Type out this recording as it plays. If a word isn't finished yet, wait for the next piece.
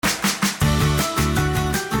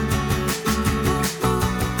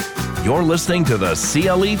You're listening to the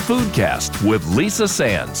CLE Foodcast with Lisa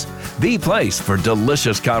Sands, the place for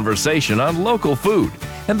delicious conversation on local food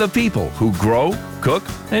and the people who grow, cook,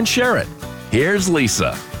 and share it. Here's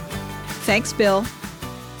Lisa. Thanks, Bill.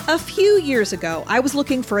 A few years ago, I was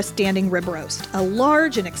looking for a standing rib roast, a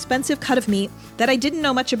large and expensive cut of meat that I didn't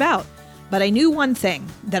know much about. But I knew one thing,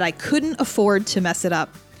 that I couldn't afford to mess it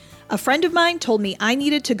up. A friend of mine told me I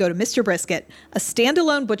needed to go to Mister Brisket, a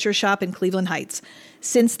standalone butcher shop in Cleveland Heights.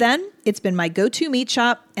 Since then, it's been my go-to meat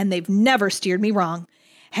shop, and they've never steered me wrong.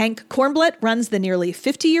 Hank Kornblut runs the nearly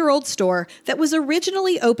 50-year-old store that was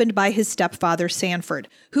originally opened by his stepfather, Sanford,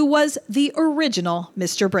 who was the original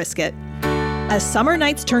Mister Brisket. As summer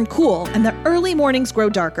nights turn cool and the early mornings grow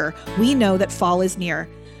darker, we know that fall is near.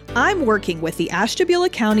 I'm working with the Ashtabula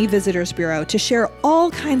County Visitors Bureau to share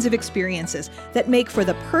all kinds of experiences that make for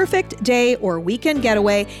the perfect day or weekend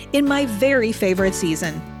getaway in my very favorite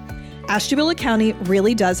season. Ashtabula County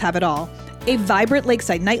really does have it all. A vibrant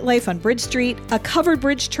lakeside nightlife on Bridge Street, a covered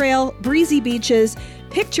bridge trail, breezy beaches,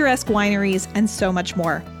 picturesque wineries, and so much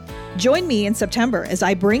more. Join me in September as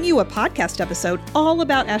I bring you a podcast episode all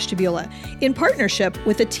about Ashtabula in partnership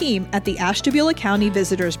with the team at the Ashtabula County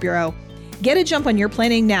Visitors Bureau. Get a jump on your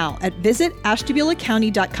planning now at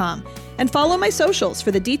visitastabulacounty.com and follow my socials for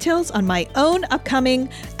the details on my own upcoming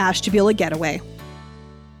Ashtabula getaway.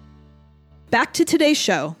 Back to today's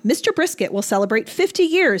show. Mister Brisket will celebrate 50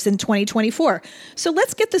 years in 2024. So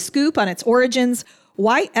let's get the scoop on its origins,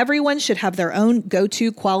 why everyone should have their own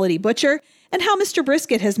go-to quality butcher, and how Mister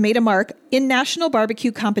Brisket has made a mark in national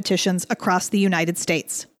barbecue competitions across the United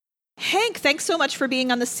States. Hank, thanks so much for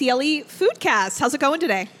being on the CLE Foodcast. How's it going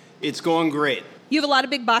today? It's going great. You have a lot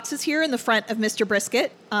of big boxes here in the front of Mister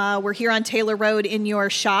Brisket. We're here on Taylor Road in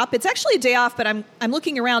your shop. It's actually a day off, but I'm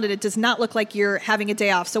looking around and it does not look like you're having a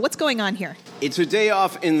day off. So what's going on here? It's a day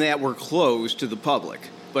off in that we're closed to the public,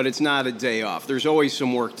 but it's not a day off. There's always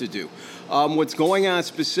some work to do. What's going on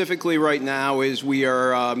specifically right now is we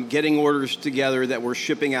are getting orders together that we're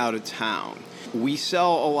shipping out of town. We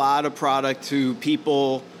sell a lot of product to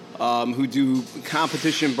people who do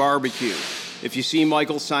competition barbecue. If you see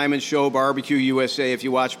Michael Simon's show, Barbecue USA, if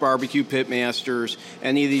you watch Barbecue Pitmasters,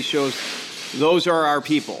 any of these shows, those are our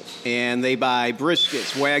people. And they buy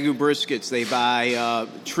briskets, Wagyu briskets. They buy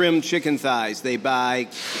trimmed chicken thighs. They buy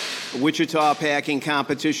Wichita Packing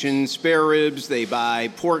Competition spare ribs. They buy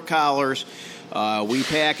pork collars. We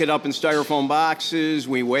pack it up in styrofoam boxes.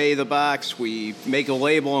 We weigh the box. We make a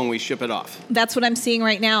label, and we ship it off. That's what I'm seeing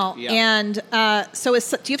right now. Yeah. And do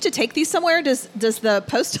you have to take these somewhere? Does the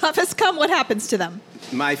post office come? What happens to them?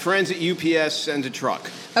 My friends at UPS send a truck.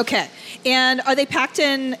 Okay. And are they packed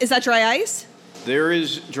in, is that dry ice? There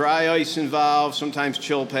is dry ice involved, sometimes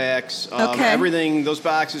chill packs. Okay. Everything, those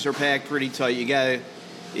boxes are packed pretty tight.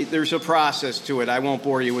 There's a process to it. I won't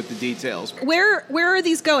bore you with the details. Where are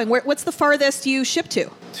these going? What's the farthest you ship to?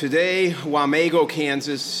 Today, Wamego,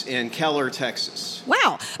 Kansas, and Keller, Texas.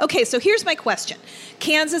 Wow. Okay, so here's my question.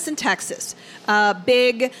 Kansas and Texas,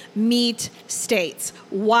 big meat states.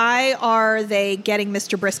 Why are they getting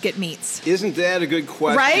Mister Brisket meats? Isn't that a good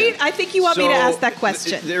question? Right? I think you want me to ask that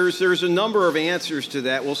question. There's a number of answers to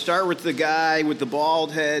that. We'll start with the guy with the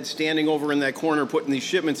bald head standing over in that corner putting these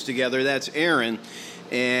shipments together. That's Aaron.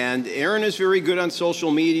 And Aaron is very good on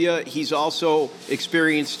social media. He's also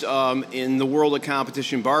experienced in the world of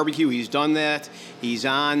competition barbecue. He's done that. He's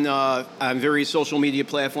on various social media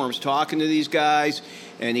platforms talking to these guys,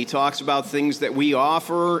 and he talks about things that we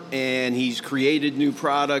offer, and he's created new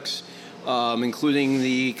products, including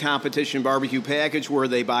the competition barbecue package where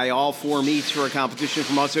they buy all 4 meats for a competition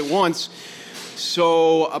from us at once.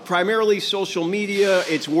 So primarily social media,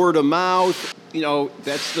 it's word of mouth.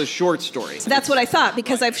 That's the short story. That's what I thought,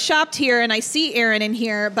 because I've shopped here and I see Aaron in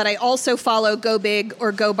here, but I also follow Go Big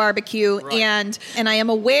or Go Barbecue, right. and I am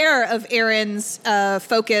aware of Aaron's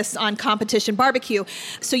focus on competition barbecue.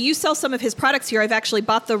 So you sell some of his products here. I've actually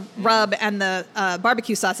bought the rub and the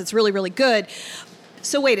barbecue sauce. It's really, really good.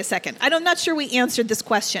 So wait a second. I'm not sure we answered this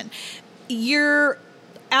question. You're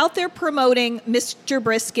out there promoting Mister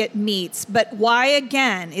Brisket meats, but why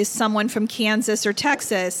again is someone from Kansas or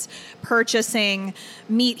Texas purchasing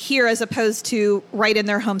meat here as opposed to right in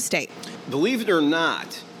their home state? Believe it or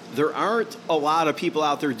not, there aren't a lot of people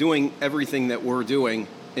out there doing everything that we're doing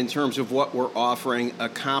in terms of what we're offering a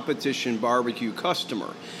competition barbecue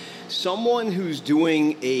customer. Someone who's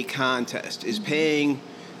doing a contest is paying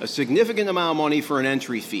a significant amount of money for an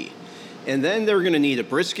entry fee. And then they're going to need a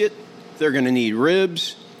brisket, they're going to need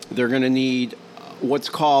ribs, they're going to need what's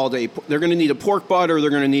called they're going to need a pork butter, they're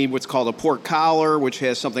going to need what's called a pork collar, which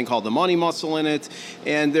has something called the money muscle in it,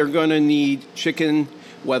 and they're going to need chicken,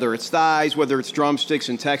 whether it's thighs, whether it's drumsticks.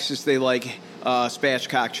 In Texas, they like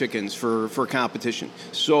spatchcock chickens for competition.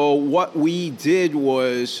 So what we did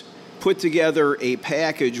was put together a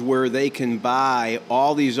package where they can buy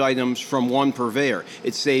all these items from one purveyor.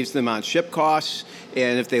 It saves them on ship costs,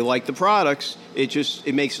 and if they like the products,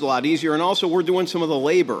 it makes it a lot easier. And also, we're doing some of the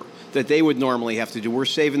labor that they would normally have to do. We're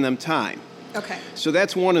saving them time. Okay. So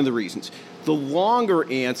that's one of the reasons. The longer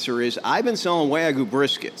answer is I've been selling Wagyu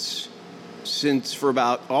briskets for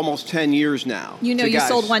about almost 10 years now. You know, you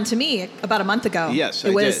sold one to me about a month ago. Yes,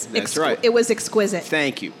 I did. That's right. It was exquisite.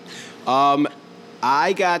 Thank you.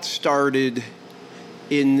 I got started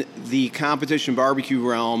in the competition barbecue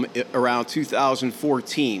realm around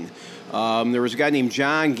 2014. There was a guy named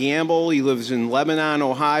John Gamble. He lives in Lebanon,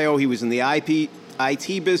 Ohio. He was in the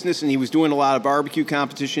IT business, and he was doing a lot of barbecue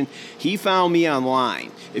competition. He found me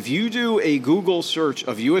online. If you do a Google search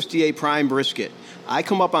of USDA prime brisket, I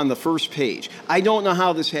come up on the first page. I don't know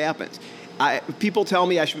how this happens. People tell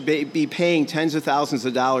me I should be paying tens of thousands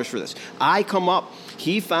of dollars for this. I come up.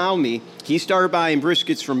 He found me. He started buying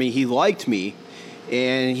briskets from me. He liked me.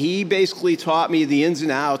 And he basically taught me the ins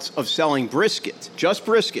and outs of selling brisket, just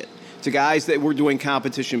brisket, to guys that were doing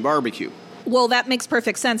competition barbecue. Well, that makes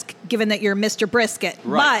perfect sense, given that you're Mister Brisket.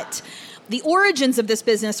 Right. But the origins of this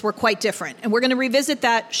business were quite different, and we're going to revisit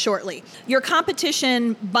that shortly. Your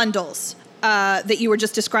competition bundles that you were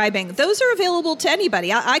just describing, those are available to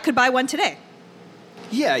anybody. I could buy one today.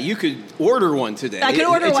 Yeah, you could order one today. I could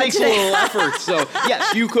order one today. It takes a little effort, so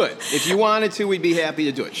yes, you could. If you wanted to, we'd be happy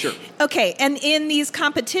to do it, sure. Okay, and in these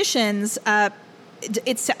competitions, I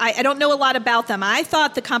don't know a lot about them. I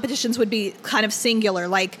thought the competitions would be kind of singular,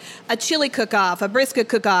 like a chili cook-off, a brisket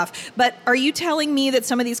cook-off. But are you telling me that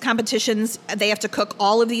some of these competitions, they have to cook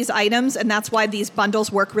all of these items, and that's why these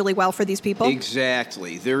bundles work really well for these people?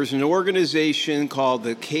 Exactly. There's an organization called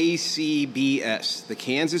the KCBS, the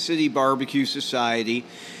Kansas City Barbecue Society,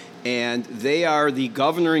 and they are the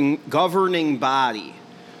governing body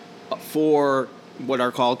for what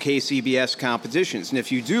are called KCBS competitions. And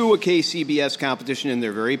if you do a KCBS competition, and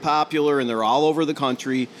they're very popular and they're all over the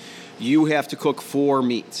country, you have to cook 4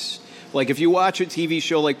 meats. Like if you watch a TV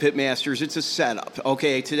show like Pitmasters, it's a setup.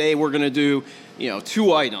 Okay, today we're going to do,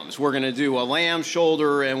 2 items. We're going to do a lamb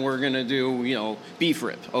shoulder and we're going to do, beef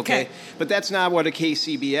rib. Okay? But that's not what a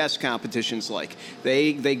KCBS competition's like.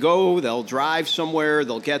 They go, they'll drive somewhere,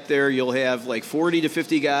 they'll get there, you'll have like 40 to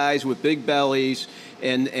 50 guys with big bellies,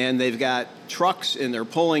 and they've got trucks and they're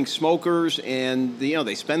pulling smokers, and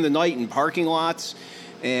they spend the night in parking lots,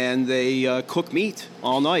 and they cook meat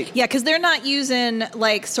all night. Yeah, because they're not using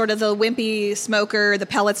like sort of the wimpy smoker, the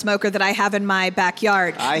pellet smoker that I have in my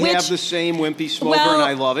backyard. I have the same wimpy smoker, and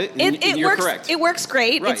I love it. And you're works, correct. It works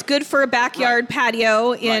great. Right. It's good for a backyard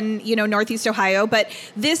patio in Northeast Ohio. But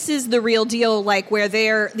this is the real deal, like where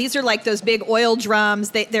these are like those big oil drums.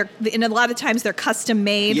 They're and a lot of times they're custom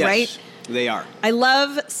made, right? They are. I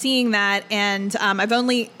love seeing that, and I've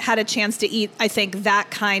only had a chance to eat, I think,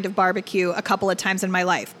 that kind of barbecue a couple of times in my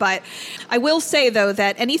life. But I will say, though,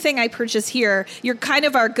 that anything I purchase here, you're kind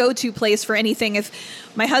of our go-to place for anything. If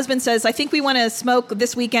my husband says, I think we want to smoke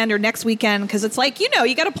this weekend or next weekend, because it's like, you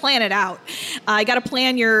got to plan it out. You got to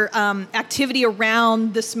plan your activity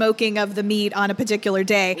around the smoking of the meat on a particular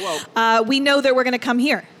day. We know that we're going to come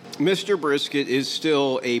here. Mister Brisket is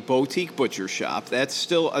still a boutique butcher shop. That's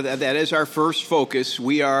still that is our first focus.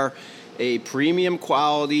 We are a premium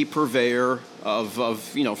quality purveyor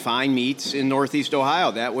of fine meats in Northeast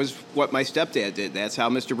Ohio. That was what my stepdad did. That's how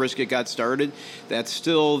Mister Brisket got started. That's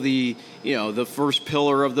still the first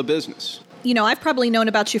pillar of the business. I've probably known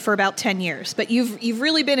about you for about 10 years, but you've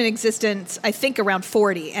really been in existence, I think, around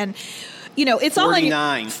 40. And it's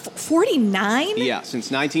 49. all 49? Yeah,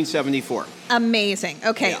 since 1974. Amazing.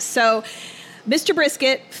 Okay, yeah. So Mister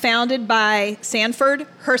Brisket, founded by Sanford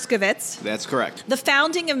Herskovitz. That's correct. The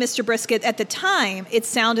founding of Mister Brisket, at the time, it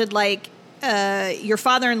sounded like your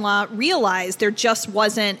father-in-law realized there just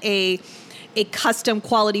wasn't a custom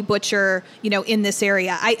quality butcher, in this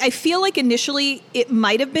area. I feel like initially it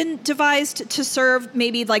might have been devised to serve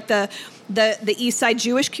maybe like the East Side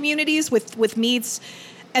Jewish communities with meats,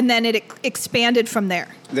 and then it expanded from there.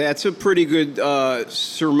 That's a pretty good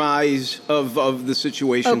surmise of the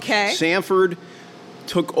situation. Okay. Sanford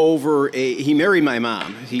took over he married my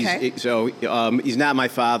mom. Okay. He's not my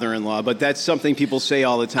father-in-law, but that's something people say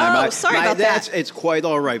all the time. Oh, sorry about that. It's quite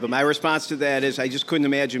all right, but my response to that is I just couldn't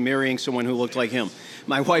imagine marrying someone who looked like him.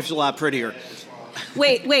 My wife's a lot prettier.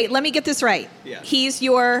 wait, let me get this right. Yes. He's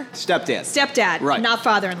your stepdad, right? Not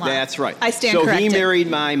father-in-law. That's right. I stand corrected. corrected. So he married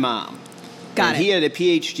my mom. Got it. He had a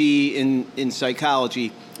PhD in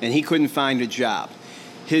psychology, and he couldn't find a job.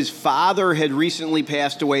 His father had recently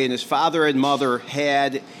passed away, and his father and mother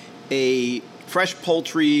had a fresh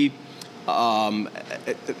poultry,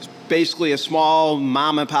 basically a small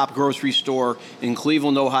mom-and-pop grocery store in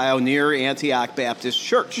Cleveland, Ohio, near Antioch Baptist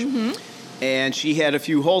Church. Mm-hmm. And she had a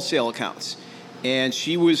few wholesale accounts. And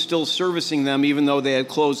she was still servicing them even though they had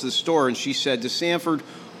closed the store. And she said to Sanford,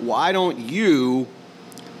 why don't you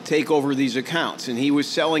take over these accounts? And he was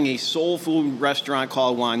selling a soul food restaurant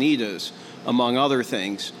called Juanita's, among other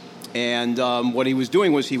things. And what he was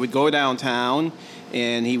doing was he would go downtown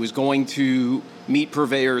and he was going to meet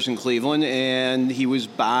purveyors in Cleveland, and he was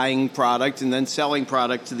buying product and then selling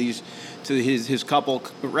product to his couple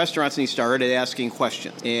restaurants, and he started asking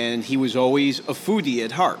questions. And he was always a foodie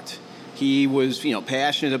at heart. He was,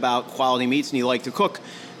 passionate about quality meats, and he liked to cook.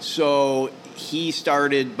 So he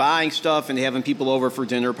started buying stuff and having people over for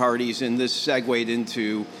dinner parties, and this segued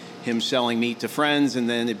into him selling meat to friends, and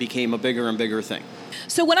then it became a bigger and bigger thing.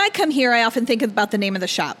 So when I come here, I often think about the name of the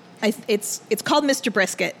shop. It's called Mister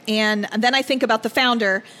Brisket, and then I think about the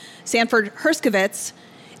founder, Sanford Herskovitz,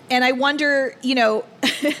 and I wonder,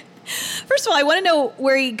 first of all, I want to know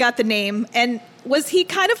where he got the name, and was he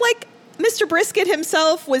kind of like Mr. Brisket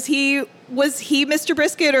himself? Was he Mr.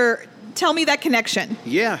 Brisket, or tell me that connection?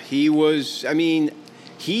 Yeah, he was. I mean,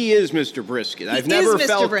 he is Mr. Brisket. I've never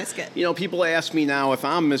felt. Mr. Brisket. People ask me now if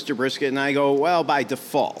I'm Mr. Brisket, and I go, well, by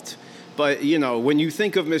default. But, when you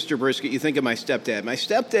think of Mr. Brisket, you think of my stepdad. My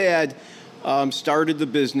stepdad started the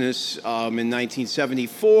business in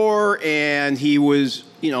 1974, and he was,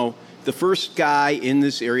 the first guy in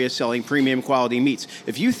this area selling premium quality meats.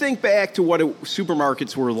 If you think back to what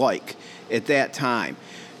supermarkets were like at that time,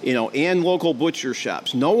 and local butcher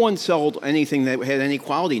shops, no one sold anything that had any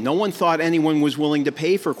quality. No one thought anyone was willing to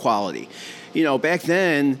pay for quality. Back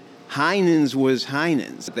then, Heinen's was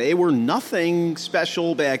Heinen's. They were nothing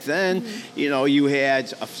special back then. Mm-hmm. You had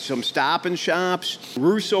some Stop and Shops.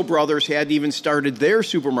 Russo brothers hadn't even started their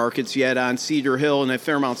supermarkets yet on Cedar Hill and at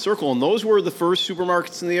Fairmount Circle, and those were the first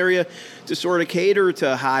supermarkets in the area to sort of cater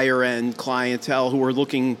to higher-end clientele who were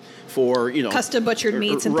looking for, custom butchered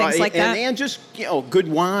meats and things like that. And just, good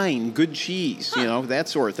wine, good cheese, that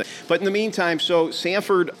sort of thing. But in the meantime, so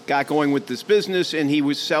Sanford got going with this business, and he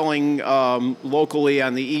was selling locally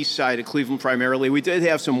on the east side of Cleveland primarily. We did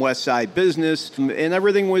have some west side business, and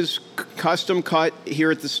everything was custom cut here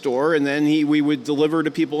at the store, and then we would deliver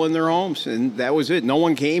to people in their homes, and that was it. No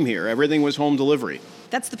one came here. Everything was home delivery.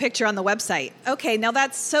 That's the picture on the website. Okay, now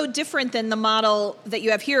that's so different than the model that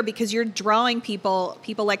you have here, because you're drawing people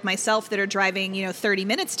like myself that are driving, 30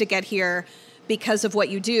 minutes to get here because of what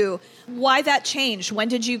you do. Why that changed? When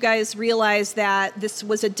did you guys realize that this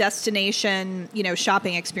was a destination,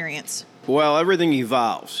 shopping experience? Well, everything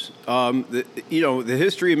evolves. The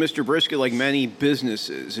history of Mr. Brisket, like many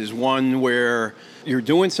businesses, is one where you're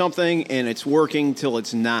doing something and it's working till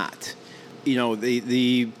it's not.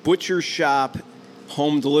 The butcher shop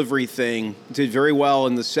home delivery thing did very well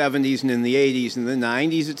in the 70s and in the 80s. In the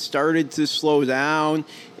 90s, it started to slow down.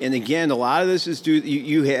 And again, a lot of this is due,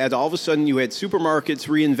 you had supermarkets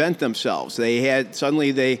reinvent themselves.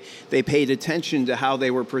 They paid attention to how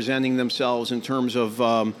they were presenting themselves in terms of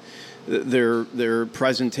their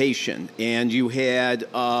presentation. And you had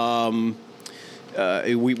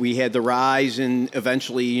we had the rise in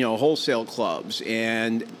eventually, wholesale clubs,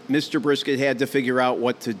 and Mr. Brisket had to figure out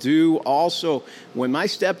what to do. Also, when my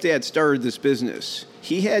stepdad started this business,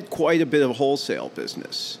 he had quite a bit of wholesale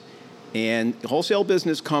business, and wholesale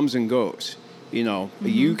business comes and goes. Mm-hmm.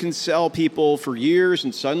 You can sell people for years,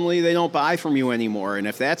 and suddenly they don't buy from you anymore. And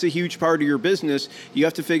if that's a huge part of your business, you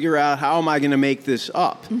have to figure out, how am I going to make this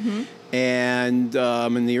up? Mm-hmm. And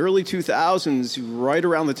in the early 2000s, right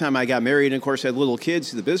around the time I got married and, of course, had little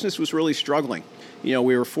kids, the business was really struggling. We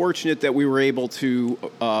were fortunate that we were able to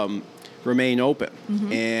remain open.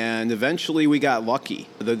 Mm-hmm. And eventually we got lucky.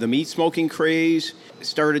 The meat smoking craze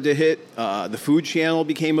started to hit. The food channel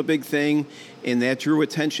became a big thing, and that drew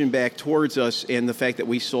attention back towards us and the fact that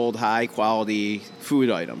we sold high-quality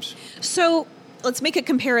food items. So let's make a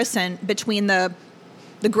comparison between the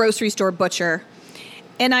grocery store butcher.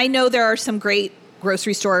 And I know there are some great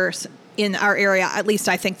grocery stores in our area. At least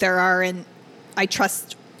I think there are, and I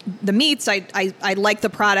trust the meats. I like the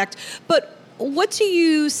product. But what do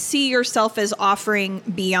you see yourself as offering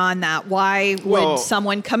beyond that? Why would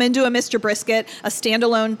someone come into a Mr. Brisket, a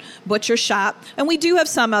standalone butcher shop? And we do have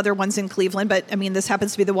some other ones in Cleveland, but this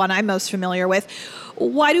happens to be the one I'm most familiar with.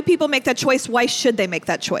 Why do people make that choice? Why should they make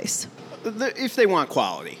that choice? if they want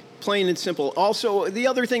quality. Plain and simple. Also, the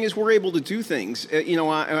other thing is we're able to do things,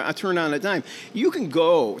 I turn on a dime. You can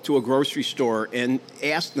go to a grocery store and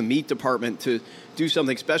ask the meat department to do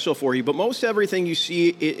something special for you, but most everything you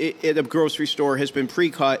see at a grocery store has been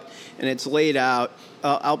pre-cut and it's laid out.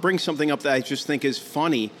 I'll bring something up that I just think is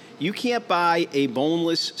funny. You can't buy a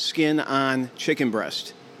boneless skin-on chicken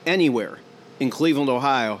breast anywhere in Cleveland,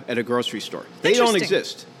 Ohio at a grocery store. They don't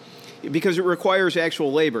exist. Because it requires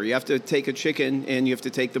actual labor. You have to take a chicken and you have to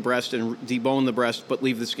take the breast and debone the breast, but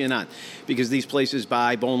leave the skin on. Because these places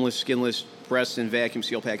buy boneless, skinless breasts in vacuum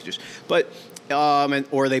seal packages. But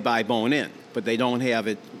or they buy bone in, but they don't have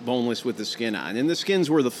it boneless with the skin on. And the skin's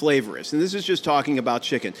where the flavor is. And this is just talking about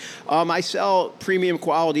chicken. I sell premium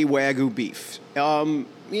quality Wagyu beef.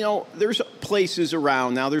 There's places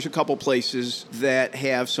around now. There's a couple places that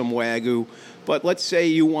have some Wagyu. But let's say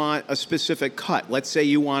you want a specific cut. Let's say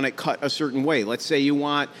you want it cut a certain way. Let's say you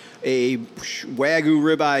want a Wagyu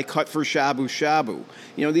ribeye cut for shabu shabu.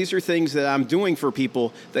 These are things that I'm doing for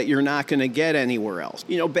people that you're not going to get anywhere else.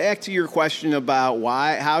 Back to your question about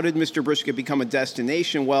how did Mister Brisket become a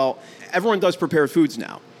destination? Well, everyone does prepared foods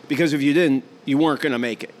now. Because if you didn't, you weren't going to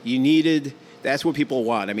make it. That's what people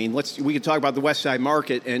want. I mean, we could talk about the West Side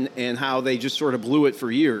Market and how they just sort of blew it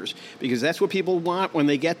for years, because that's what people want when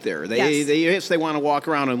they get there. They want to walk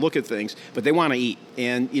around and look at things, but they want to eat.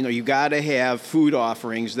 And, you got to have food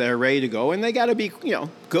offerings that are ready to go, and they got to be,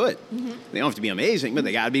 good. Mm-hmm. They don't have to be amazing, but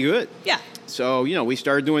they got to be good. Yeah. So, we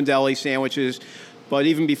started doing deli sandwiches, but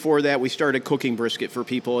even before that, we started cooking brisket for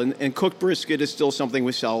people. And cooked brisket is still something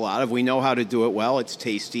we sell a lot of. We know how to do it well. It's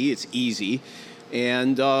tasty. It's easy.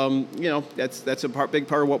 And, that's a big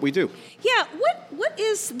part of what we do. Yeah. What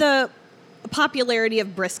is the popularity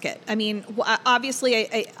of brisket? I mean,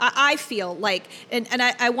 obviously, I feel like, and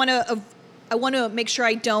I want to make sure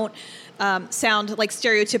I don't sound like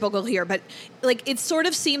stereotypical here, but like it sort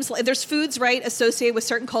of seems like there's foods, right, associated with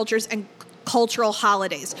certain cultures and cultural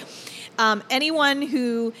holidays. Anyone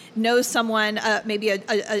who knows someone, maybe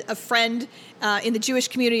a friend in the Jewish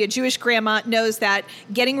community, a Jewish grandma, knows that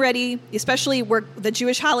getting ready, especially where the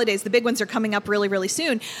Jewish holidays, the big ones are coming up really, really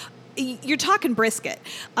soon, you're talking brisket.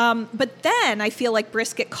 But then I feel like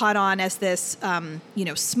brisket caught on as this,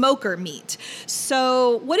 smoker meat.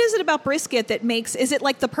 So what is it about brisket that is it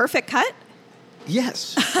like the perfect cut?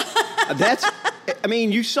 Yes.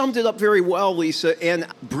 You summed it up very well, Lisa. And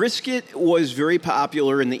brisket was very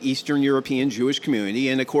popular in the Eastern European Jewish community.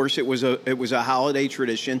 And, of course, it was a holiday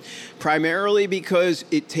tradition, primarily because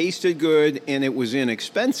it tasted good and it was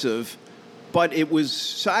inexpensive, but it was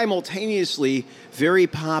simultaneously very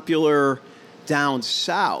popular down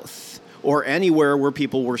south or anywhere where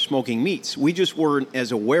people were smoking meats. We just weren't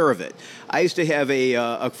as aware of it. I used to have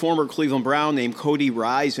a former Cleveland Brown named Cody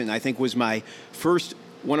Risen, I think was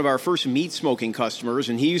one of our first meat smoking customers,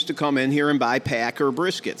 and he used to come in here and buy Packer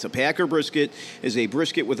briskets. A Packer brisket is a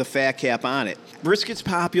brisket with a fat cap on it. Brisket's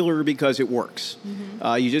popular because it works.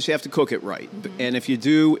 Mm-hmm. You just have to cook it right. Mm-hmm. And if you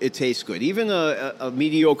do, it tastes good. Even a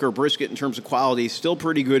mediocre brisket in terms of quality is still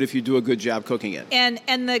pretty good if you do a good job cooking it. And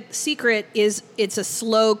the secret is it's a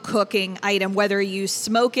slow cooking item, whether you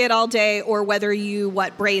smoke it all day or whether you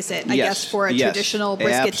braise it, I guess, for a traditional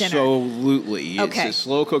brisket dinner. Absolutely. Okay. It's a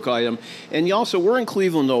slow cook item. And we're in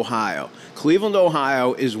Cleveland, Ohio. Cleveland,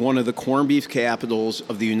 Ohio is one of the corned beef capitals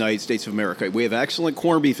of the United States of America. We have excellent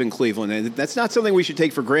corned beef in Cleveland, and that's not something we should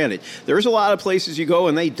take for granted. There's a lot of places you go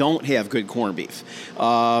and they don't have good corned beef.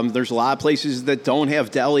 There's a lot of places that don't have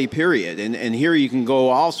deli, period. And here you can go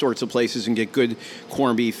all sorts of places and get good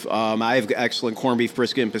corned beef. I have excellent corned beef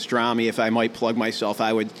brisket and pastrami. If I might plug myself,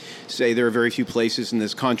 I would say there are very few places in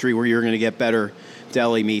this country where you're going to get better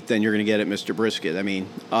deli meat than you're going to get at Mister Brisket.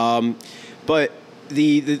 But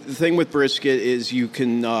the thing with brisket is you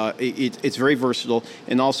can it's very versatile,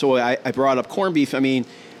 and also I brought up corned beef.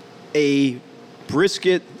 A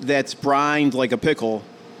brisket that's brined like a pickle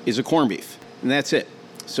is a corned beef, and that's it.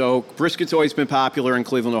 So brisket's always been popular in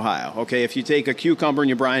Cleveland, Ohio. Okay, if you take a cucumber and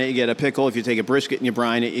you brine it, you get a pickle. If you take a brisket and you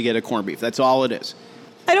brine it, you get a corned beef. That's all it is.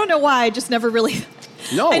 I don't know why. I just never really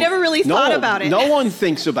thought about it. No one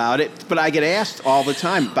thinks about it, but I get asked all the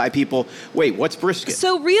time by people, wait, what's brisket?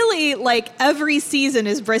 So really, every season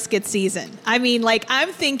is brisket season.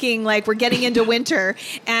 I'm thinking we're getting into winter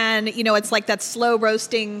and, it's like that slow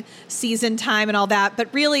roasting season time and all that.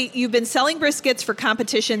 But really, you've been selling briskets for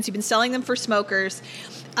competitions. You've been selling them for smokers.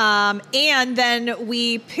 And then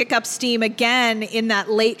we pick up steam again in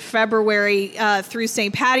that late February through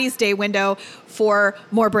St. Patty's Day window for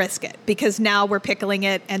more brisket, because now we're pickling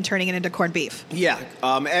it and turning it into corned beef. Yeah.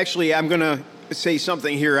 Actually, I'm going to say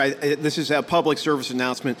something here. This is a public service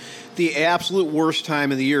announcement. The absolute worst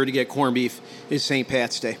time of the year to get corned beef is St.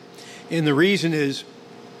 Pat's Day. And the reason is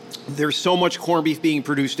there's so much corned beef being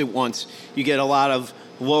produced at once. You get a lot of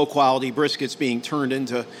low-quality briskets being turned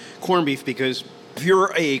into corned beef because if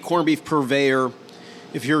you're a corned beef purveyor,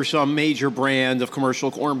 if you're some major brand of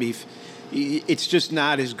commercial corned beef, it's just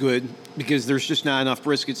not as good because there's just not enough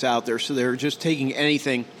briskets out there. So they're just taking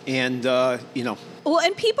anything and, Well,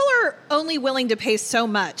 and people are only willing to pay so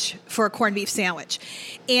much for a corned beef sandwich.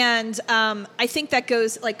 And I think that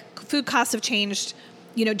goes, food costs have changed,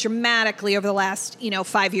 dramatically over the last,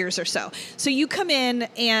 5 years or so. So you come in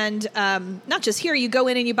and not just here, you go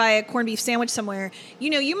in and you buy a corned beef sandwich somewhere,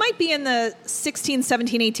 you might be in the $16,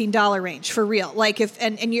 $17, $18 range for real.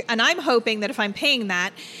 And I'm hoping that if I'm paying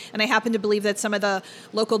that, and I happen to believe that some of the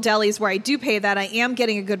local delis where I do pay that, I am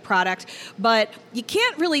getting a good product, but you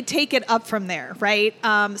can't really take it up from there, right?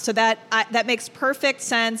 So that makes perfect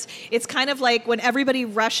sense. It's kind of like when everybody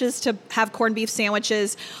rushes to have corned beef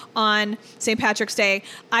sandwiches on St. Patrick's Day,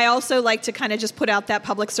 I also like to kind of just put out that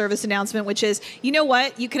public service announcement, which is, you know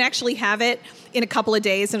what? You can actually have it in a couple of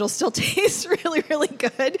days and it'll still taste really, really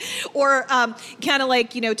good. Or kind of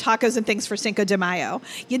like, tacos and things for Cinco de Mayo.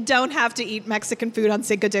 You don't have to eat Mexican food on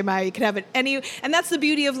Cinco de Mayo. You can have it and that's the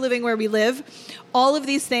beauty of living where we live. All of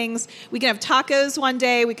these things, we can have tacos one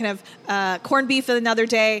day, we can have corned beef another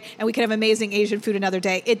day, and we can have amazing Asian food another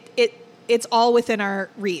day. It's all within our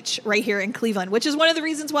reach right here in Cleveland, which is one of the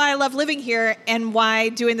reasons why I love living here and why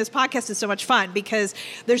doing this podcast is so much fun, because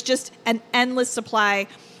there's just an endless supply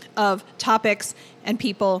of topics and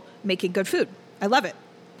people making good food. I love it.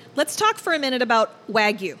 Let's talk for a minute about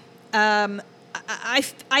Wagyu.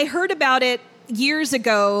 I heard about it years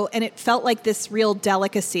ago, and it felt like this real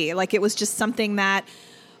delicacy. Like it was just something that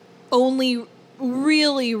only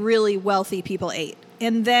really, really wealthy people ate.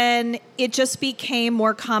 And then it just became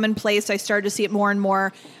more commonplace. I started to see it more and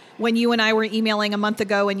more when you and I were emailing a month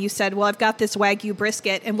ago and you said, well, I've got this Wagyu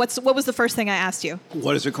brisket. And what was the first thing I asked you?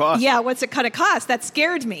 What does it cost? Yeah, what's it going to cost? That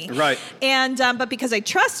scared me. Right. And but because I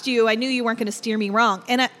trust you, I knew you weren't going to steer me wrong.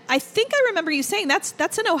 And I think I remember you saying that's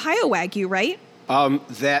an Ohio Wagyu, right?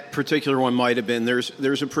 That particular one might have been.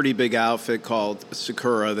 There's a pretty big outfit called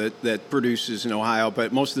Sakura that produces in Ohio,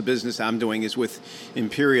 but most of the business I'm doing is with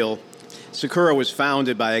Imperial. Sakura was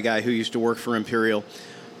founded by a guy who used to work for Imperial.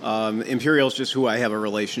 Imperial is just who I have a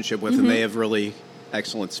relationship with, and they have really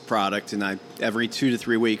excellent product. And every 2 to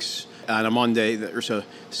 3 weeks on a Monday, there's a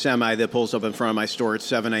semi that pulls up in front of my store at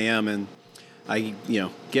 7 a.m. and I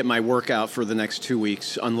get my workout for the next 2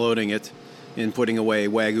 weeks, unloading it and putting away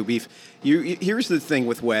Wagyu beef. Here's the thing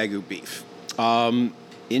with Wagyu beef.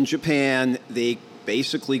 In Japan, they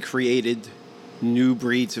basically created new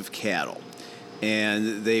breeds of cattle.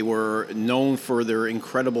 And they were known for their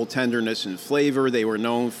incredible tenderness and flavor. They were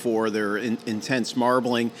known for their intense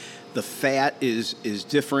marbling. The fat is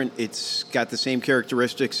different. It's got the same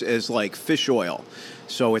characteristics as like fish oil.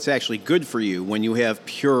 So it's actually good for you when you have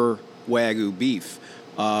pure Wagyu beef.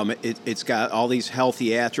 It's got all these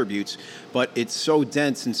healthy attributes, but it's so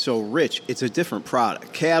dense and so rich. It's a different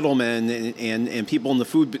product. Cattlemen and people in the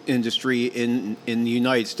food industry in the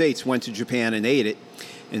United States went to Japan and ate it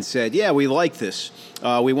and said, yeah, we like this.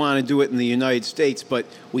 We want to do it in the United States, but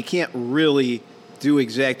we can't really do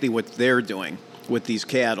exactly what they're doing with these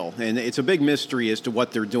cattle. And it's a big mystery as to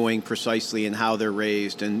what they're doing precisely and how they're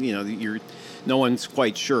raised. And, no one's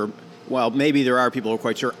quite sure. Well, maybe there are people who are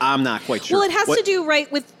quite sure. I'm not quite sure. Well, it has to do, right,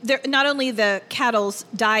 with not only the cattle's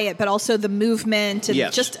diet, but also the movement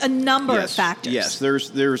and just a number of factors. Yes,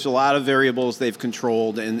 there's a lot of variables they've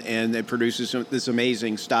controlled, and it produces this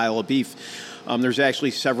amazing style of beef. There's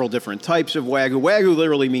actually several different types of Wagyu. Wagyu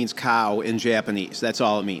literally means cow in Japanese. That's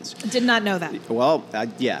all it means. Did not know that. Well,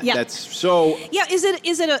 yeah. That's so. Yeah, is it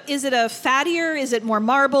a fattier? Is it more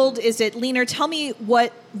marbled? Is it leaner? Tell me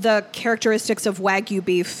what the characteristics of Wagyu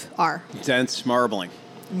beef are. Dense marbling.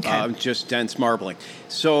 Okay. Just dense marbling.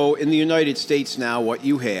 So in the United States now, what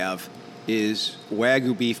you have is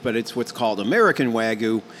Wagyu beef, but it's what's called American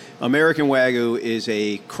Wagyu. American Wagyu is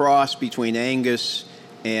a cross between Angus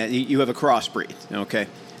and you have a crossbreed, okay?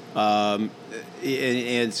 And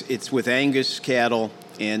it's with Angus cattle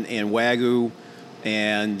and Wagyu,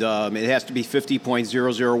 and it has to be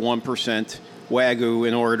 50.001% Wagyu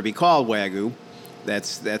in order to be called Wagyu.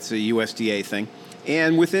 That's a USDA thing.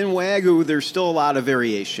 And within Wagyu, there's still a lot of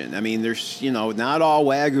variation. I mean, there's, not all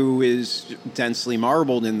Wagyu is densely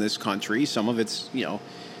marbled in this country. Some of it's,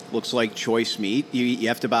 looks like choice meat. You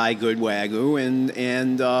have to buy good Wagyu,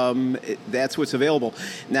 and that's what's available.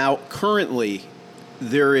 Now, currently,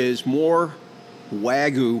 there is more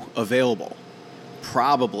Wagyu available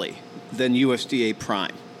probably, than USDA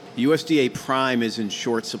Prime. USDA Prime is in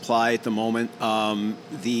short supply at the moment.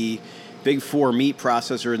 The big four meat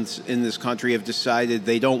processors in this country have decided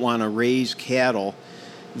they don't want to raise cattle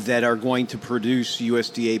that are going to produce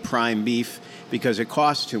USDA Prime beef because it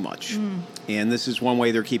costs too much. And this is one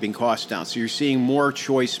way they're keeping costs down. So you're seeing more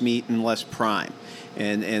choice meat and less prime.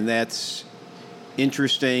 And that's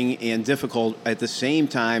interesting and difficult. At the same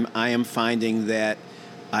time, I am finding that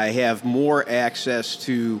I have more access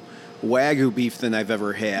to Wagyu beef than I've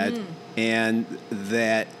ever had, and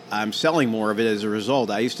that I'm selling more of it as a result.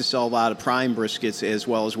 I used to sell a lot of prime briskets as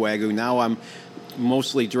well as Wagyu. Now I'm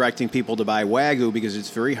mostly directing people to buy Wagyu because it's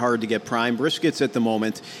very hard to get prime briskets at the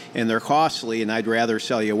moment, and they're costly, and I'd rather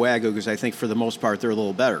sell you Wagyu because I think for the most part they're a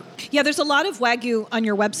little better. Yeah, there's a lot of Wagyu on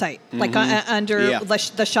your website, like under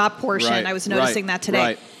the shop portion. Right, I was noticing that today.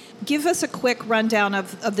 Right. Give us a quick rundown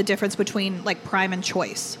of the difference between like prime and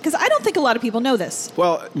choice, because I don't think a lot of people know this.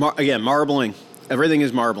 Well, again, marbling. Everything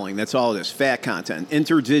is marbling. That's all it is. Fat content,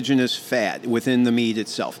 interdigenous fat within the meat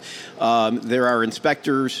itself. There are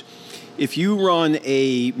inspectors. If you run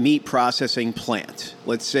a meat processing plant,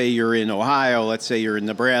 let's say you're in Ohio, let's say you're in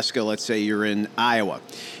Nebraska, let's say you're in Iowa,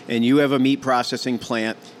 and you have a meat processing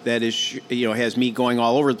plant that is, has meat going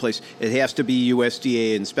all over the place, it has to be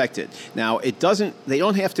USDA inspected. Now, they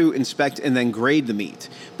don't have to inspect and then grade the meat,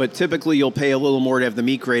 but typically you'll pay a little more to have the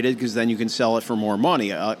meat graded because then you can sell it for more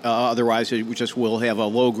money. Otherwise, it just will have a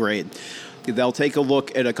low grade. They'll take a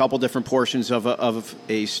look at a couple different portions of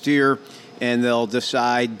a steer, and they'll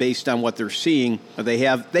decide based on what they're seeing. They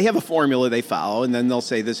have a formula they follow, and then they'll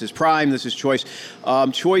say this is prime, this is choice.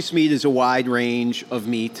 Choice meat is a wide range of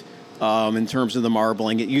meat in terms of the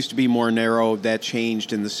marbling. It used to be more narrow. That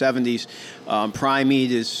changed in the 70s. Prime meat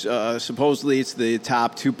is supposedly it's the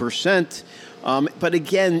top 2%. But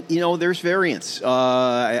again, there's variance.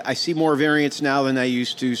 I see more variance now than I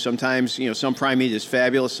used to. Sometimes, some prime meat is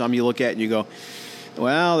fabulous. Some you look at and you go,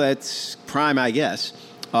 well, that's prime, I guess.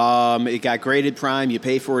 It got graded prime, you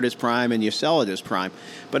pay for it as prime, and you sell it as prime.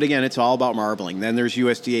 But again, it's all about marbling. Then there's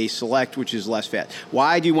USDA Select, which is less fat.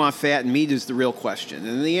 Why do you want fat in meat is the real question.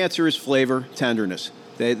 And the answer is flavor, tenderness.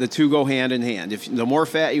 The two go hand in hand. The more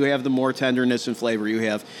fat you have, the more tenderness and flavor you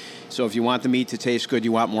have. So if you want the meat to taste good,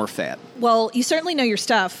 you want more fat. Well, you certainly know your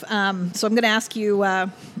stuff. So I'm going to ask you a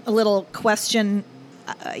little question.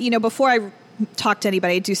 Before I talk to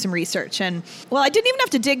anybody, I do some research. And, I didn't even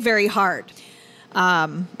have to dig very hard.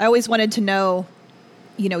 I always wanted to know,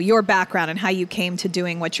 your background and how you came to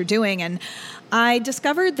doing what you're doing. And I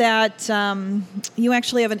discovered that you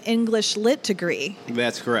actually have an English Lit degree.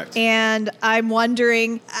 That's correct. And I'm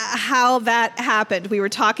wondering how that happened. We were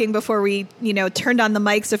talking before we, turned on the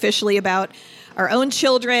mics officially about our own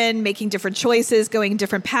children, making different choices, going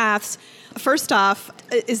different paths. First off,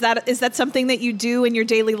 is that something that you do in your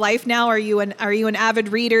daily life now? Are you an avid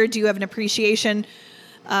reader? Do you have an appreciation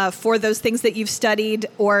for those things that you've studied,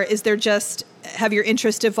 or is there have your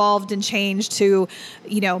interest evolved and changed to,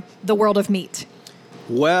 the world of meat?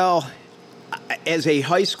 Well, as a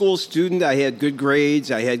high school student, I had good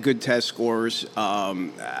grades. I had good test scores.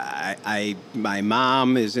 My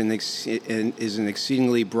mom is an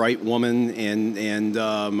exceedingly bright woman and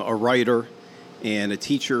a writer and a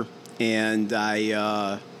teacher, and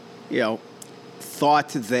I, thought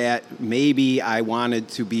that maybe I wanted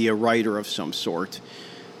to be a writer of some sort.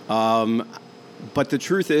 But the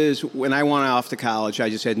truth is, when I went off to college, I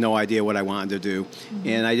just had no idea what I wanted to do,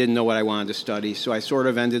 and I didn't know what I wanted to study. So I sort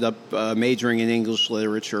of ended up majoring in English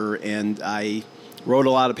literature, and I wrote a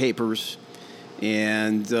lot of papers,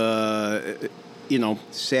 and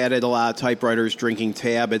sat at a lot of typewriters drinking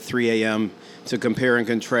tab at 3 a.m. to compare and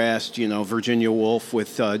contrast, Virginia Woolf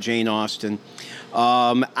with Jane Austen.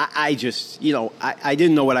 I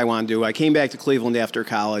didn't know what I wanted to do. I came back to Cleveland after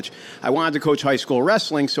college. I wanted to coach high school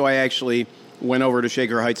wrestling, so I actually went over to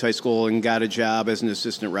Shaker Heights High School and got a job as an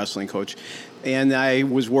assistant wrestling coach. And I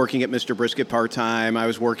was working at Mister Brisket part-time. I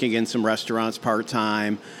was working in some restaurants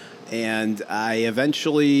part-time. And I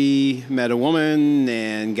eventually met a woman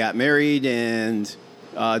and got married and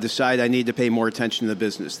decided I needed to pay more attention to the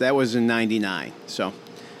business. That was in 99. So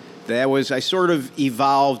I sort of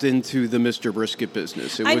evolved into the Mister Brisket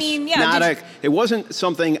business. It wasn't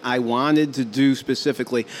something I wanted to do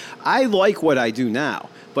specifically. I like what I do now,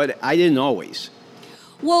 but I didn't always.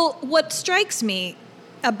 Well, what strikes me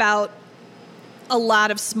about a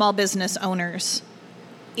lot of small business owners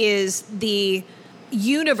is the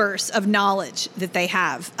universe of knowledge that they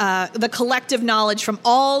have, the collective knowledge from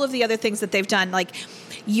all of the other things that they've done, like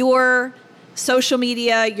your social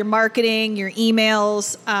media, your marketing, your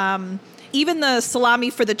emails, even the salami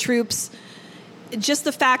for the troops just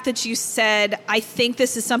the fact that you said, I think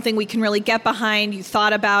this is something we can really get behind. You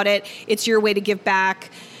thought about it. It's your way to give back.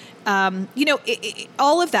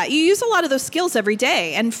 All of that. You use a lot of those skills every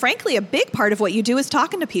day. And frankly, a big part of what you do is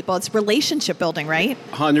talking to people. It's relationship building, right?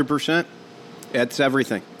 100%. That's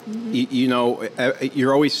everything.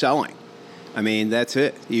 You're always selling. I mean, that's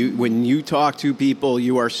it. When you talk to people,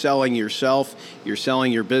 you are selling yourself, you're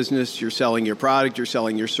selling your business, you're selling your product, you're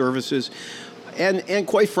selling your services. And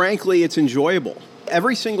quite frankly, it's enjoyable.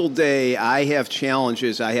 Every single day I have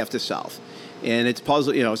challenges I have to solve. And it's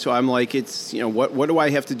puzzle, so I'm like, what do I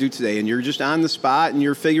have to do today? And you're just on the spot and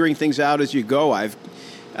you're figuring things out as you go. I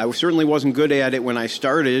certainly wasn't good at it when I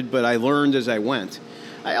started, but I learned as I went.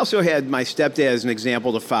 I also had my stepdad as an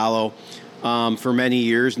example to follow. For many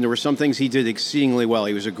years, and there were some things he did exceedingly well.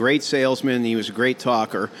 He was a great salesman, he was a great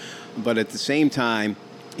talker, but at the same time,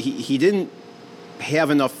 he didn't have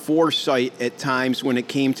enough foresight at times when it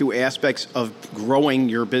came to aspects of growing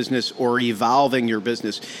your business or evolving your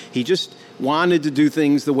business. He just wanted to do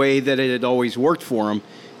things the way that it had always worked for him,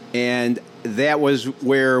 and that was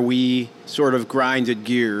where we sort of grinded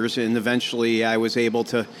gears, and eventually I was able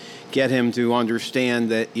to get him to understand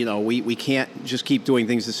that, we can't just keep doing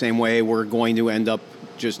things the same way. We're going to end up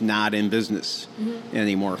just not in business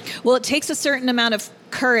anymore. Well, it takes a certain amount of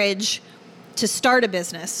courage to start a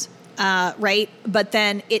business, right? But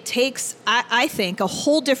then it takes, I think, a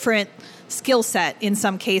whole different skill set in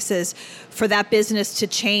some cases for that business to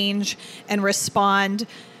change and respond,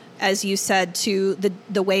 as you said, to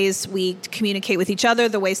the ways we communicate with each other,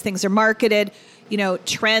 the ways things are marketed,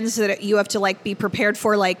 trends that you have to be prepared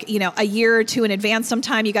for, a year or two in advance.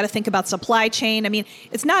 Sometime you got to think about supply chain. I mean,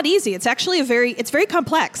 it's not easy. It's actually it's very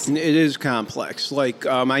complex. It is complex.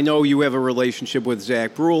 I know you have a relationship with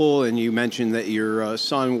Zach Brule, and you mentioned that your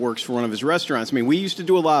son works for one of his restaurants. I mean, we used to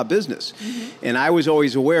do a lot of business, and I was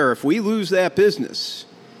always aware if we lose that business,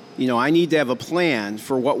 I need to have a plan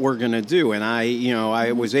for what we're going to do. And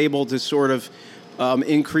I was able to sort of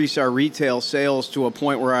increase our retail sales to a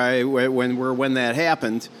point where when that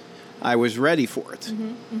happened, I was ready for it.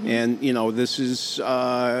 And this is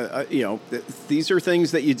these are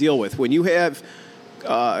things that you deal with when you have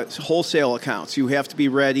wholesale accounts. You have to be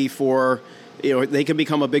ready for they can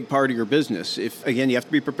become a big part of your business. If again, you have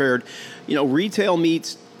to be prepared. Retail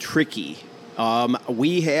meat's tricky.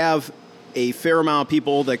 We have a fair amount of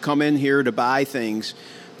people that come in here to buy things,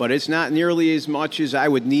 but it's not nearly as much as I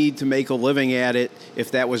would need to make a living at it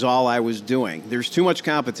if that was all I was doing. There's too much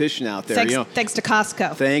competition out there. Thanks to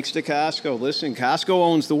Costco. Thanks to Costco. Listen, Costco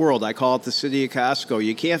owns the world. I call it the city of Costco.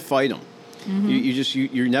 You can't fight them.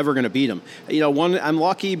 You're never going to beat them. I'm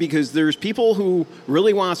lucky because there's people who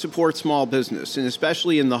really want to support small business, and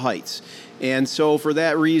especially in the Heights. And so for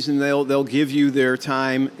that reason, they'll give you their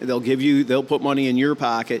time. They'll put money in your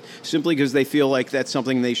pocket simply because they feel like that's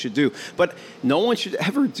something they should do. But no one should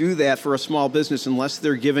ever do that for a small business unless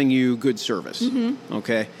they're giving you good service.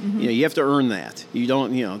 Okay, you have to earn that. You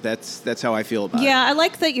don't. That's how I feel about it. Yeah, I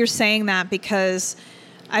like that you're saying that because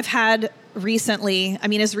I've had recently,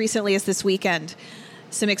 as recently as this weekend,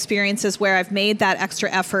 some experiences where I've made that extra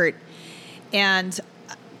effort, and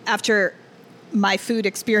after my food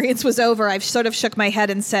experience was over, I've sort of shook my head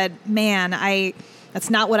and said, "Man, that's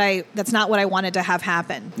not what I wanted to have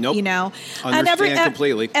happen." Nope. Understand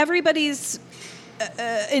completely. Everybody's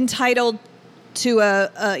entitled to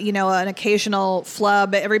an occasional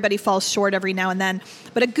flub. Everybody falls short every now and then,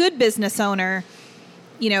 but a good business owner,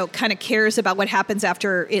 kind of cares about what happens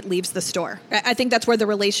after it leaves the store. I think that's where the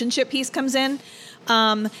relationship piece comes in.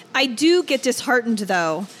 I do get disheartened,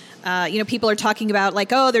 though. People are talking about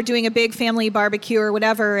they're doing a big family barbecue or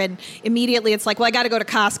whatever, and immediately it's I got to go to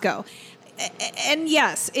Costco. And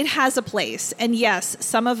yes, it has a place. And yes,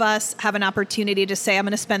 some of us have an opportunity to say, I'm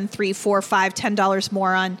going to spend $3, $4, $5, $10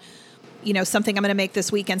 more on something I'm going to make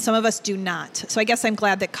this weekend. Some of us do not. So I guess I'm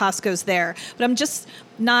glad that Costco's there. But I'm just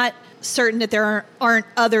not certain that there aren't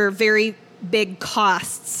other very big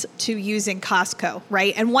costs to using Costco,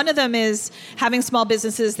 right? And one of them is having small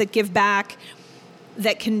businesses that give back,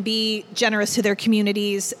 that can be generous to their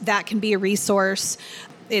communities, that can be a resource.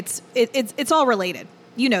 It's all related.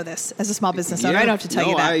 You know this as a small business owner. I don't have to tell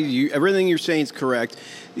you that. Everything you're saying is correct.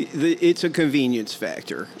 It's a convenience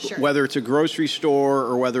factor. Sure. Whether it's a grocery store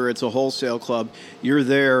or whether it's a wholesale club, you're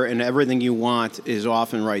there and everything you want is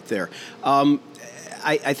often right there.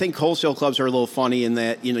 I think wholesale clubs are a little funny in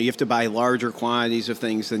that, you have to buy larger quantities of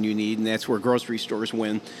things than you need, and that's where grocery stores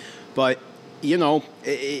win. But,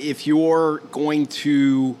 if you're going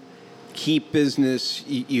to keep business,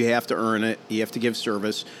 you have to earn it. You have to give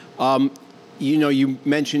service. You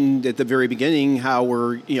mentioned at the very beginning how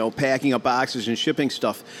we're, packing up boxes and shipping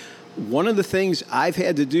stuff. one of the things I've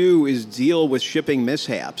had to do is deal with shipping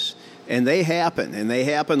mishaps, and they happen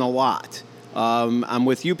a lot. I'm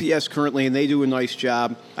with UPS currently, and they do a nice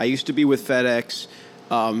job. I used to be with FedEx.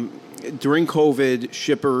 During COVID,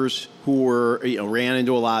 shippers who were, ran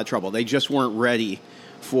into a lot of trouble. They just weren't ready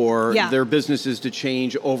for their businesses to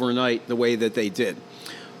change overnight the way that they did.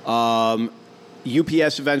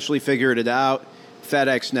 UPS eventually figured it out.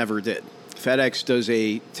 FedEx never did. FedEx does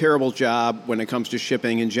a terrible job when it comes to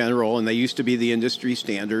shipping in general, and they used to be the industry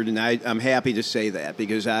standard, and I'm happy to say that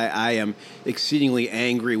because I am exceedingly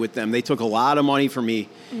angry with them. They took a lot of money from me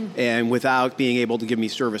and without being able to give me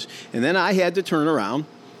service. And then I had to turn around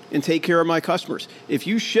and take care of my customers. If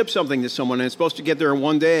you ship something to someone and it's supposed to get there in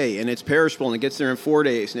 1 day and it's perishable and it gets there in 4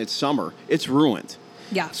 days and it's summer, it's ruined.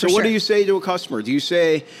 Yeah, so what do you say to a customer? Do you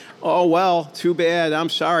say, oh, well, too bad, I'm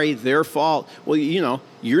sorry, their fault? Well,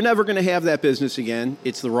 you're never going to have that business again.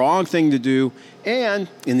 It's the wrong thing to do. And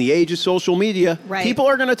in the age of social media, people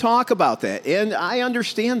are going to talk about that. And I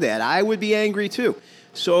understand that. I would be angry too.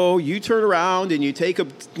 So you turn around and you take a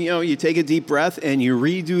deep breath and you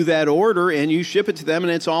redo that order and you ship it to them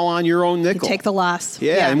and it's all on your own nickel. You take the loss.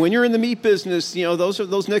 Yeah, and when you're in the meat business,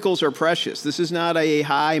 those nickels are precious. This is not a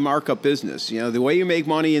high markup business. The way you make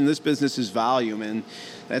money in this business is volume, and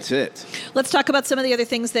that's it. Let's talk about some of the other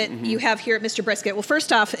things that you have here at Mister Brisket. Well,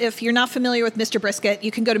 first off, if you're not familiar with Mister Brisket,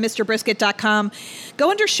 you can go to MrBrisket.com, go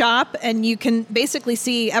under shop, and you can basically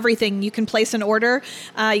see everything. You can place an order.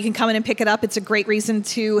 You can come in and pick it up. It's a great reason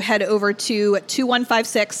to head over to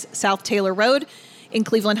 2156 South Taylor Road in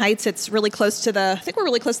Cleveland Heights. It's really close to I think we're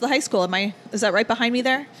really close to the high school. Is that right behind me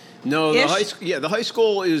there? No, the high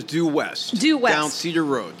school is due west. Down Cedar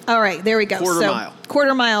Road. All right, there we go.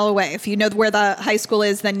 Quarter mile away. If you know where the high school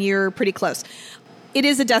is, then you're pretty close. It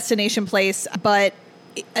is a destination place, but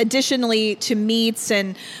additionally to meats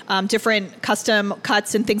and different custom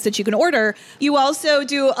cuts and things that you can order, you also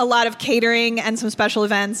do a lot of catering and some special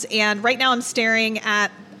events. And right now I'm staring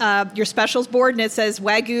at your specials board, and it says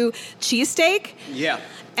Wagyu cheesesteak. Yeah.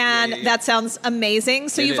 And that sounds amazing.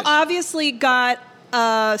 So you've obviously got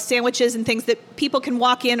sandwiches and things that people can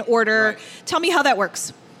walk in, order. Right. Tell me how that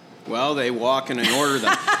works. Well, they walk in and order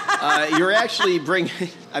them. You're actually bringing,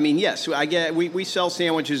 yes, we sell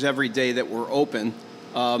sandwiches every day that we're open.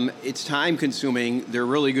 It's time consuming. They're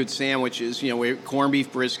really good sandwiches. We corned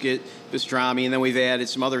beef brisket, pastrami, and then we've added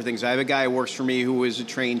some other things. I have a guy who works for me who is a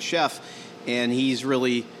trained chef, and he's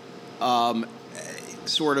really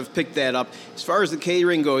sort of picked that up. As far as the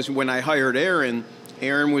catering goes, when I hired Aaron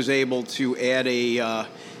was able to add a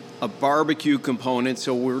barbecue component,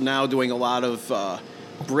 so we're now doing a lot of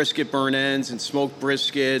brisket burn ends and smoked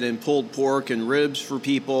brisket and pulled pork and ribs for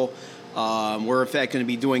people. We're, in fact, going to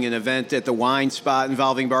be doing an event at the Wine Spot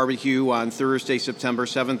involving barbecue on Thursday, September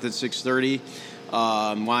 7th at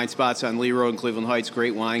 6:30. Wine Spot's on Lee Road in Cleveland Heights.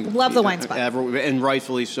 Great wine. Love the Wine Spot. And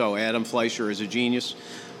rightfully so. Adam Fleischer is a genius.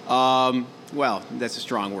 Well, that's a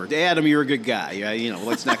strong word. Adam, you're a good guy.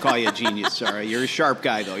 Let's not call you a genius. Sorry, you're a sharp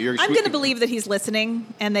guy, though. I'm going to believe that he's listening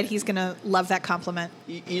and that he's going to love that compliment.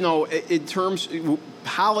 In terms of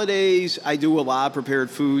holidays, I do a lot of prepared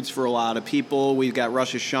foods for a lot of people. We've got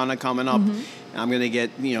Rosh Hashanah coming up. Mm-hmm. I'm going to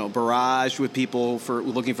get barraged with people for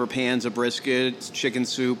looking for pans of brisket, chicken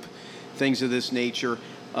soup, things of this nature.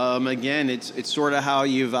 Again, it's sort of how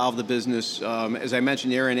you evolve the business. As I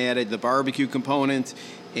mentioned, Aaron added the barbecue component.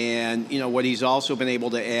 And, what he's also been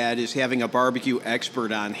able to add is having a barbecue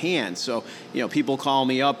expert on hand. So, people call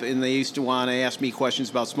me up and they used to want to ask me questions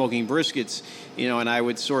about smoking briskets, and I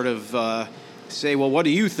would sort of say, well, what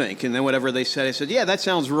do you think? And then whatever they said, I said, yeah, that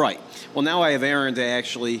sounds right. Well, now I have Aaron to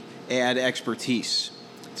actually add expertise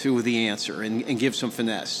to the answer and give some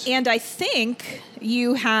finesse. And I think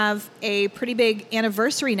you have a pretty big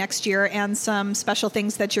anniversary next year and some special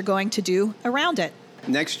things that you're going to do around it.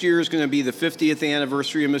 Next year is going to be the 50th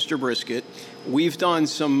anniversary of Mister Brisket. We've done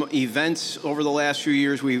some events over the last few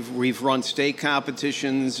years. We've run steak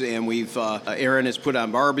competitions, and Aaron has put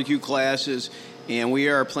on barbecue classes, and we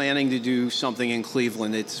are planning to do something in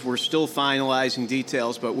Cleveland. We're still finalizing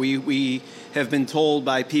details, but we have been told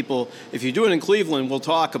by people, if you do it in Cleveland, we'll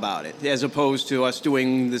talk about it, as opposed to us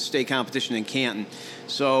doing the steak competition in Canton.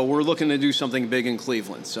 So we're looking to do something big in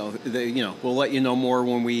Cleveland. So we'll let you know more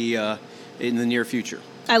when we in the near future.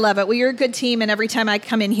 I love it. Well, you're a good team, and every time I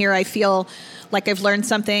come in here, I feel like I've learned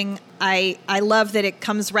something. I love that it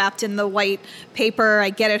comes wrapped in the white paper. I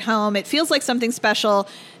get it home. It feels like something special.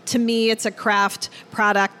 To me, it's a craft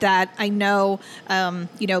product that I know,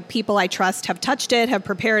 people I trust have touched it, have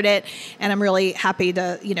prepared it, and I'm really happy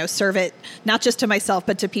to, serve it, not just to myself,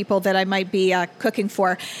 but to people that I might be cooking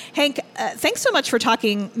for. Hank, thanks so much for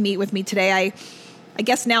talking meat with me today. I I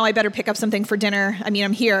guess now I better pick up something for dinner. I mean,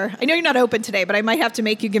 I'm here. I know you're not open today, but I might have to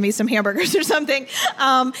make you give me some hamburgers or something.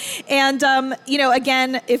 Again,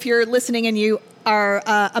 if you're listening and you are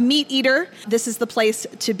a meat eater, this is the place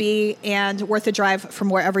to be and worth a drive from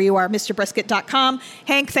wherever you are, MrBrisket.com.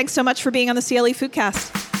 Hank, thanks so much for being on the CLE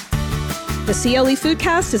Foodcast. The CLE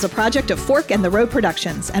Foodcast is a project of Fork and the Road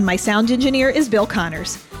Productions, and my sound engineer is Bill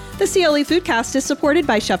Connors. The CLE Foodcast is supported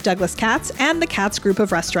by Chef Douglas Katz and the Katz Group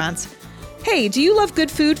of Restaurants. Hey, do you love good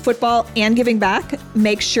food, football, and giving back?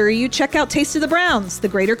 Make sure you check out Taste of the Browns, the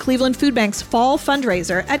Greater Cleveland Food Bank's fall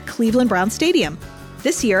fundraiser at Cleveland Brown Stadium.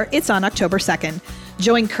 This year, it's on October 2nd.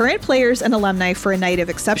 Join current players and alumni for a night of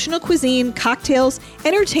exceptional cuisine, cocktails,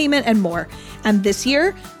 entertainment, and more. And this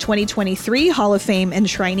year, 2023 Hall of Fame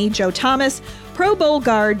enshrinee Joe Thomas, Pro Bowl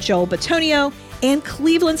guard Joel Batonio, and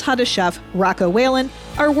Cleveland's hottest chef, Rocco Whalen,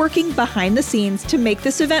 are working behind the scenes to make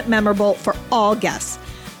this event memorable for all guests.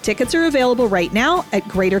 Tickets are available right now at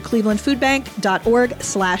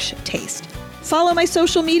greaterclevelandfoodbank.org/taste. Follow my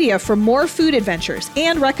social media for more food adventures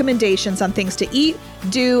and recommendations on things to eat,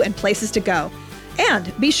 do, and places to go.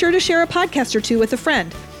 And be sure to share a podcast or two with a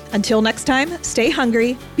friend. Until next time, stay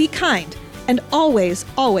hungry, be kind, and always,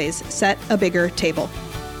 always set a bigger table.